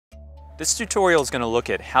This tutorial is going to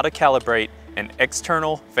look at how to calibrate an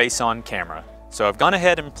external face-on camera. So I've gone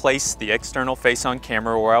ahead and placed the external face-on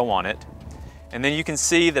camera where I want it. And then you can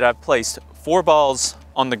see that I've placed 4 balls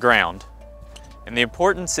on the ground. And the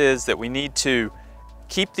importance is that we need to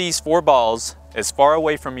keep these 4 balls as far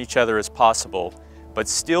away from each other as possible, but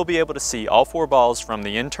still be able to see all 4 balls from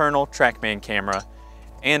the internal TrackMan camera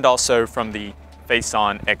and also from the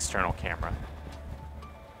face-on external camera.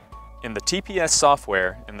 In the TPS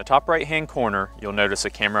software, in the top right-hand corner, you'll notice a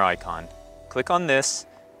camera icon. Click on this,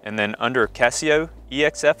 and then under Casio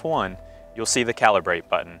EXF1, you'll see the Calibrate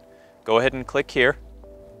button. Go ahead and click here.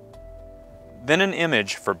 Then an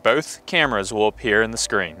image for both cameras will appear in the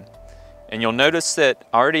screen. And you'll notice that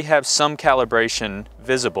I already have some calibration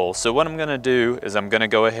visible, so what I'm going to do is I'm going to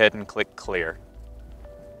go ahead and click Clear.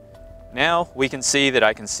 Now we can see that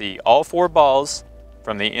I can see all 4 balls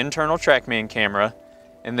from the internal TrackMan camera,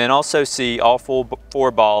 and then also see all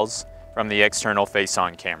 4 balls from the external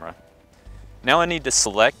face-on camera. Now I need to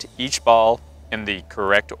select each ball in the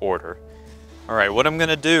correct order. Alright, what I'm going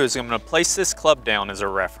to do is I'm going to place this club down as a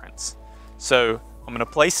reference. So I'm going to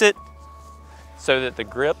place it so that the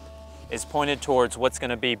grip is pointed towards what's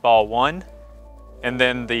going to be ball 1, and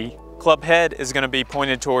then the club head is going to be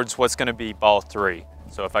pointed towards what's going to be ball 3.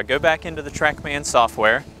 So if I go back into the TrackMan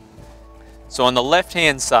software, so on the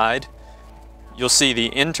left-hand side, you'll see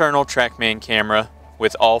the internal TrackMan camera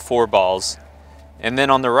with all 4 balls. And then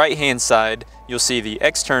on the right-hand side, you'll see the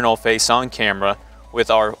external face-on camera with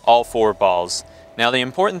all 4 balls. Now the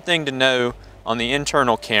important thing to know on the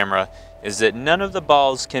internal camera is that none of the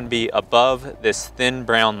balls can be above this thin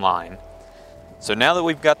brown line. So now that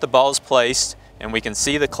we've got the balls placed and we can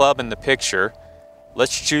see the club in the picture,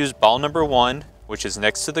 let's choose ball number 1, which is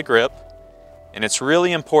next to the grip. And it's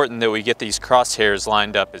really important that we get these crosshairs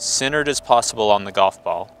lined up as centered as possible on the golf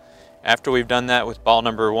ball. After we've done that with ball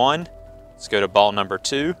number 1, let's go to ball number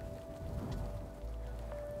 2.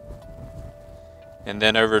 And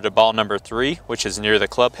then over to ball number 3, which is near the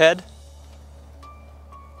club head.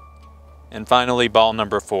 And finally ball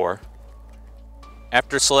number 4.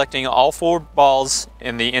 After selecting all 4 balls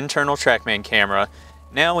in the internal TrackMan camera,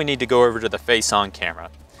 now we need to go over to the face-on camera.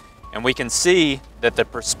 And we can see that the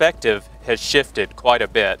perspective has shifted quite a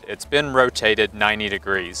bit. It's been rotated 90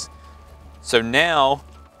 degrees. So now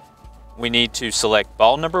we need to select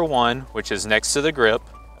ball number 1, which is next to the grip.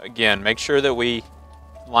 Again, make sure that we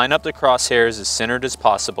line up the crosshairs as centered as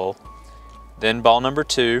possible. Then ball number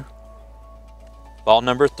 2, ball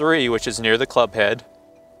number 3, which is near the club head,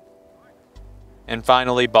 and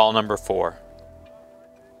finally ball number 4.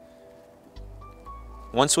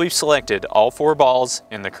 Once we've selected all 4 balls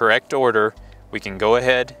in the correct order, we can go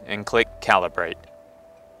ahead and click Calibrate.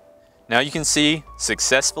 Now you can see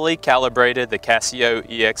successfully calibrated the Casio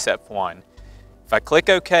EXF1. If I click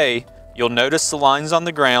OK, you'll notice the lines on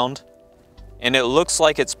the ground, and it looks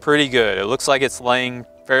like it's pretty good. It looks like it's laying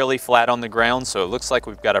fairly flat on the ground, so it looks like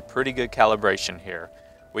we've got a pretty good calibration here.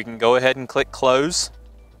 We can go ahead and click Close,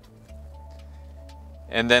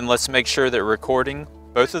 and then let's make sure that recording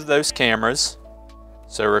both of those cameras,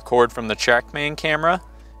 so record from the TrackMan camera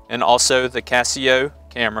and also the Casio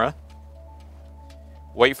camera.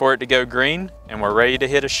 Wait for it to go green and we're ready to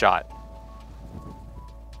hit a shot.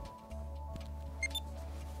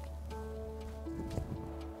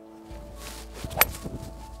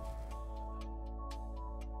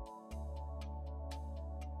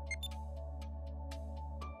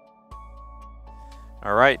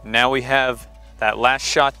 Alright, now we have that last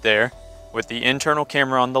shot there with the internal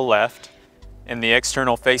camera on the left and the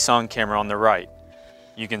external face-on camera on the right.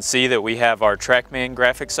 You can see that we have our TrackMan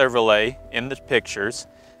graphics overlay in the pictures,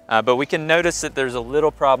 but we can notice that there's a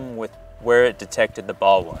little problem with where it detected the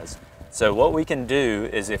ball was. So what we can do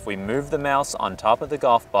is if we move the mouse on top of the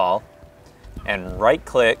golf ball and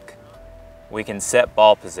right-click, we can set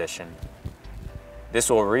ball position. This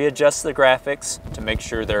will readjust the graphics to make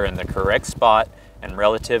sure they're in the correct spot and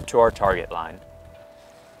relative to our target line.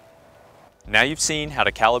 Now you've seen how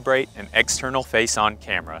to calibrate an external face-on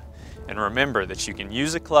camera. And remember that you can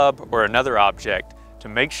use a club or another object to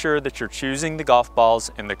make sure that you're choosing the golf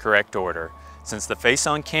balls in the correct order. Since the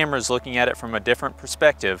face-on camera is looking at it from a different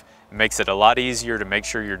perspective, it makes it a lot easier to make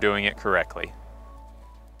sure you're doing it correctly.